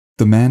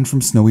The Man from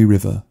Snowy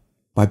River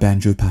by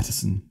Banjo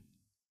Patterson.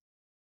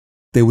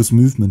 There was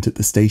movement at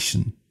the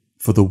station,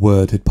 for the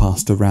word had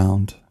passed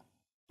around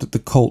that the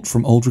colt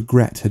from Old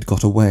Regret had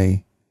got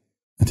away,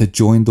 and had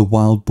joined the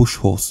wild bush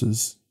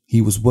horses.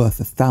 He was worth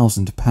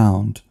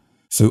 £1,000,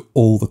 so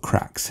all the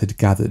cracks had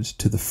gathered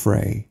to the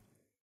fray.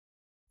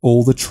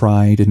 All the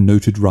tried and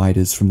noted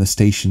riders from the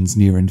stations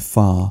near and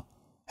far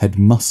had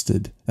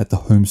mustered at the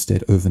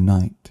homestead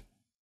overnight.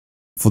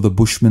 For the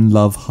bushmen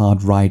love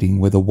hard riding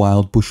where the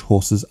wild bush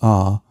horses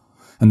are,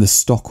 and the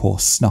stock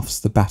horse snuffs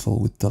the battle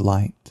with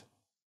delight.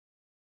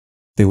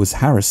 There was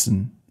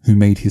Harrison, who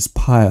made his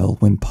pile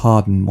when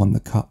Pardon won the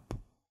cup,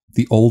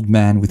 the old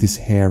man with his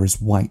hair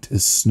as white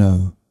as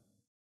snow.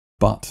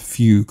 But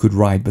few could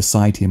ride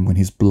beside him when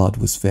his blood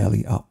was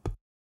fairly up.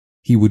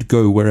 He would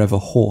go wherever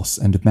horse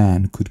and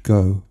man could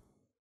go.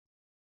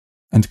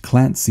 And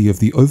Clancy of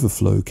the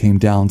Overflow came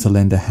down to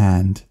lend a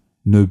hand.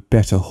 No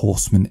better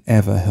horseman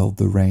ever held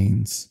the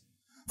reins,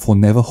 for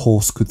never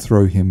horse could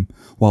throw him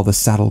while the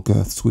saddle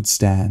girths would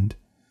stand.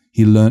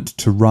 He learnt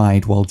to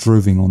ride while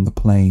droving on the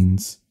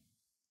plains.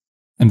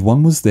 And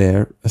one was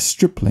there, a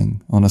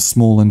stripling on a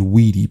small and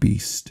weedy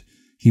beast.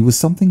 He was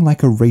something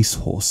like a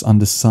racehorse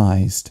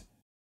undersized,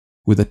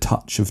 with a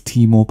touch of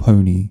Timor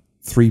pony,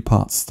 3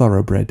 parts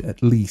thoroughbred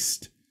at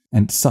least,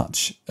 and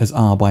such as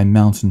are by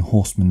mountain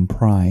horsemen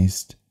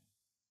prized.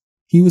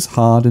 He was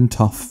hard and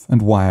tough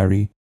and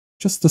wiry,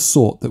 just the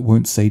sort that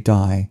won't say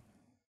die.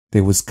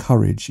 There was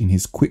courage in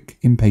his quick,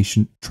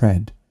 impatient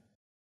tread,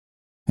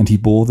 and he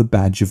bore the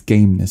badge of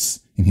gameness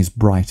in his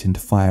bright and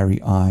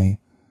fiery eye,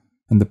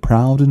 and the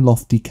proud and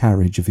lofty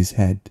carriage of his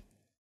head.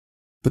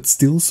 But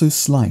still so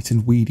slight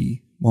and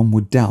weedy, one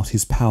would doubt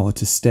his power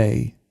to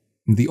stay,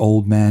 and the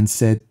old man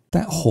said,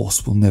 "That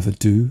horse will never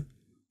do.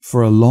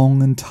 For a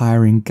long and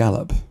tiring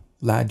gallop,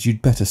 lad,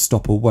 you'd better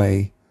stop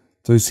away.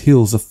 Those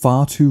hills are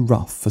far too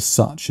rough for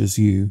such as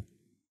you."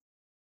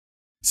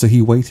 So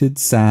he waited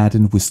sad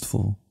and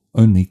wistful.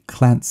 Only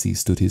Clancy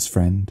stood his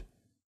friend.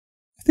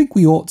 "I think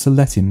we ought to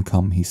let him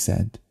come," he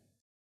said.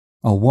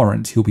 "I'll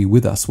warrant he'll be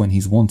with us when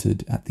he's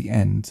wanted at the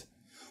end,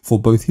 for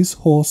both his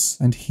horse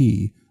and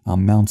he are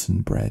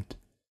mountain bred.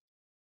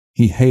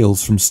 He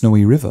hails from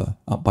Snowy River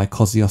up by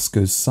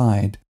Kosciuszko's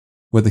side,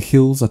 where the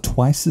hills are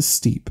twice as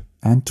steep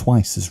and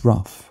twice as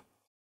rough,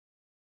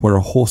 where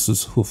a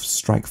horse's hoofs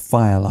strike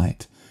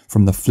firelight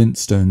from the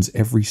flintstones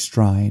every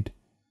stride.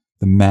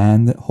 The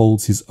man that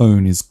holds his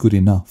own is good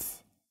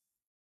enough.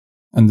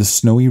 And the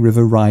Snowy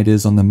River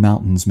riders on the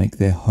mountains make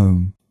their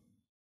home,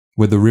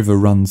 where the river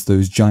runs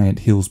those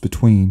giant hills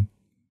between.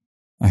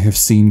 I have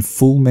seen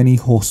full many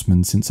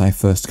horsemen since I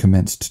first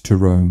commenced to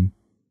roam,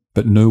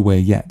 but nowhere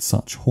yet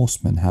such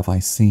horsemen have I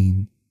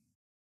seen."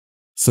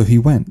 So he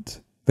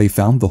went. They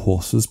found the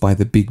horses by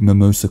the big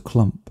mimosa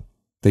clump.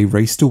 They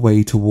raced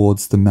away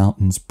towards the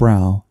mountain's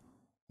brow,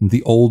 and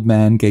the old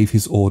man gave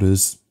his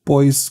orders,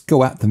 "Boys,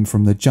 go at them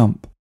from the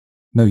jump.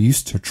 No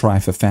use to try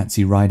for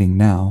fancy riding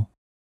now.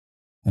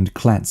 And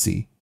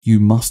Clancy, you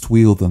must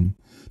wheel them.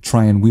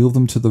 Try and wheel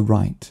them to the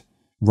right.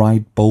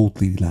 Ride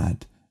boldly,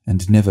 lad,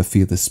 and never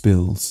fear the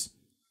spills.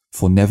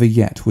 For never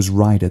yet was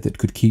rider that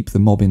could keep the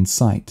mob in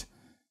sight,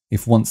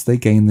 if once they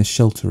gain the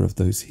shelter of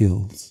those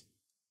hills."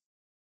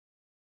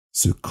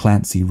 So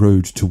Clancy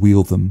rode to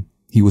wheel them.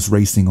 He was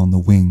racing on the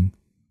wing,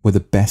 where the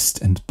best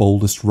and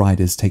boldest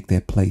riders take their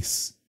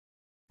place.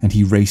 And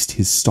he raced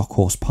his stock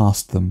horse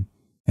past them,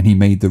 and he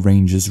made the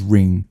rangers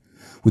ring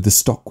with the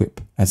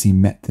stockwhip as he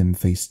met them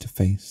face to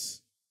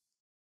face.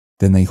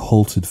 Then they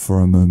halted for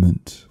a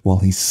moment while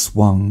he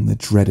swung the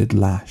dreaded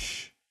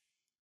lash,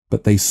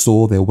 but they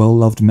saw their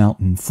well-loved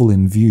mountain full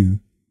in view,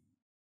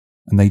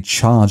 and they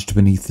charged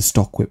beneath the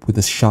stockwhip with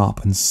a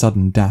sharp and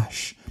sudden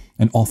dash,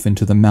 and off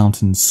into the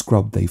mountain's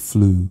scrub they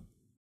flew.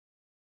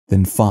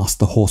 Then fast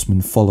the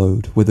horsemen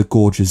followed, where the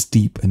gorges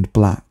deep and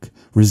black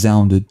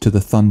resounded to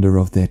the thunder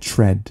of their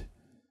tread,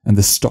 and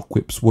the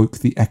stockwhips woke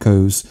the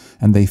echoes,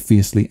 and they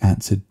fiercely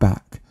answered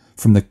back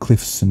from the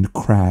cliffs and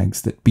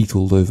crags that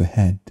beetled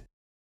overhead.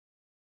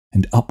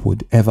 And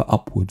upward, ever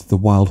upward, the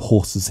wild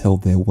horses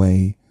held their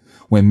way,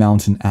 where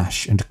mountain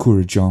ash and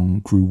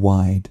kurrajong grew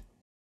wide.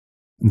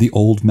 And the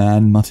old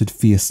man muttered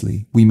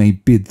fiercely, "We may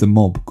bid the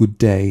mob good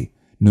day,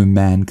 no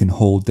man can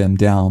hold them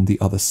down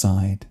the other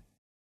side."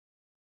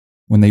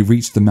 When they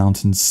reached the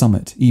mountain's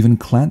summit, even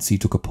Clancy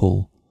took a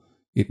pull.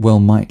 It well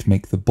might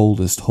make the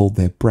boldest hold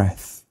their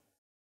breath.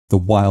 The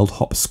wild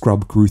hop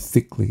scrub grew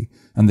thickly,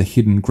 and the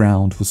hidden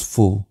ground was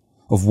full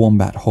of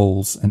wombat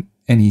holes, and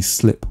any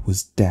slip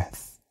was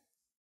death.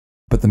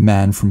 But the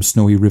man from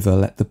Snowy River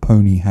let the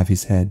pony have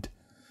his head,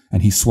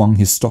 and he swung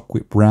his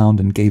stockwhip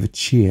round and gave a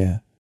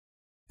cheer,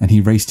 and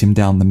he raced him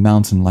down the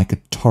mountain like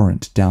a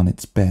torrent down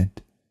its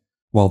bed,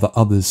 while the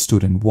others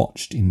stood and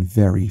watched in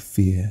very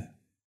fear.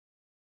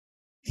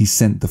 He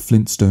sent the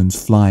flintstones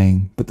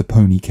flying, but the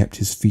pony kept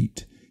his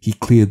feet. He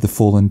cleared the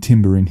fallen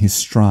timber in his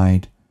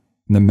stride,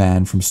 and the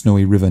man from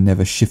Snowy River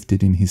never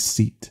shifted in his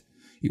seat.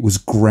 It was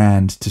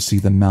grand to see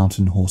the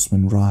mountain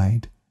horseman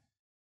ride.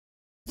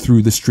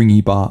 Through the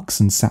stringy barks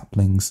and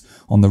saplings,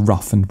 on the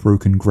rough and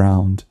broken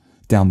ground,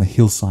 down the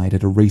hillside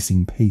at a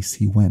racing pace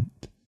he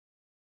went,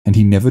 and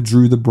he never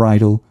drew the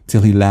bridle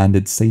till he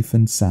landed safe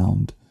and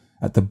sound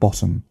at the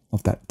bottom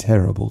of that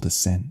terrible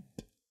descent.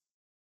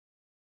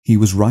 He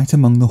was right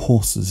among the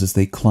horses as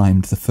they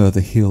climbed the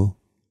further hill,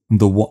 and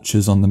the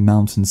watchers on the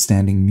mountain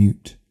standing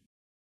mute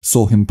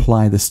saw him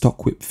ply the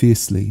stockwhip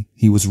fiercely.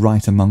 He was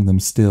right among them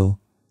still,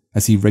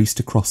 as he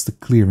raced across the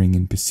clearing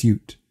in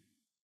pursuit.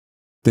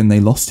 Then they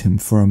lost him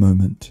for a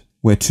moment,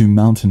 where two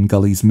mountain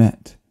gullies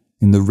met.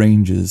 In the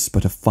ranges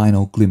but a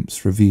final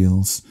glimpse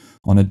reveals,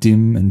 on a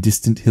dim and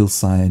distant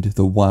hillside,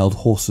 the wild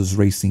horses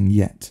racing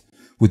yet,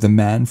 with the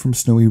man from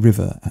Snowy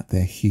River at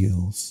their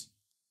heels.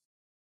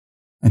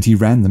 And he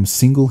ran them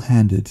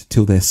single-handed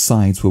till their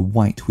sides were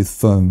white with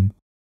foam.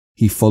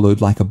 He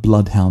followed like a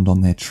bloodhound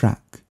on their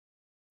track,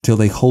 till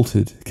they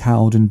halted,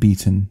 cowed and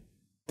beaten.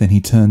 Then he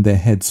turned their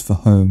heads for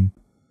home,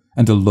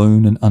 and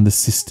alone and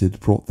unassisted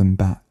brought them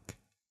back.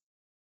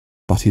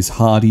 But his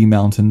hardy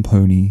mountain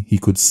pony, he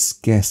could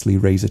scarcely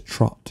raise a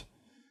trot.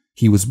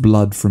 He was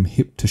blood from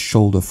hip to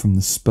shoulder from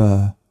the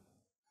spur.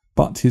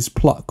 But his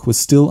pluck was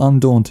still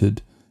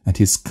undaunted, and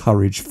his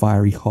courage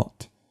fiery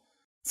hot,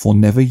 for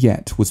never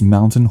yet was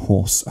mountain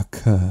horse a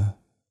cur.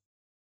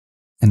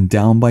 And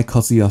down by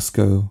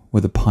Kosciuszko,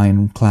 where the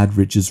pine-clad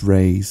ridges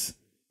raise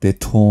their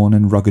torn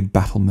and rugged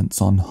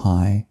battlements on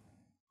high,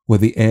 where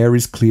the air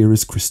is clear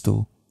as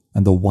crystal,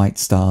 and the white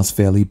stars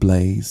fairly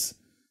blaze,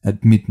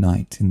 at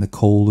midnight in the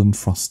cold and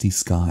frosty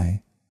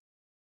sky,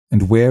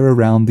 and where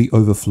around the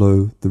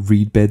overflow the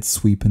reed beds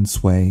sweep and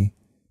sway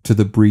to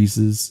the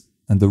breezes,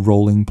 and the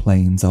rolling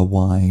plains are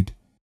wide,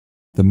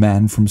 the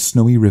man from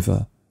Snowy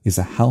River is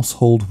a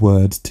household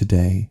word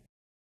today,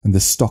 and the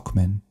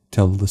stockmen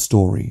tell the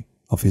story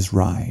of his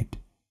ride.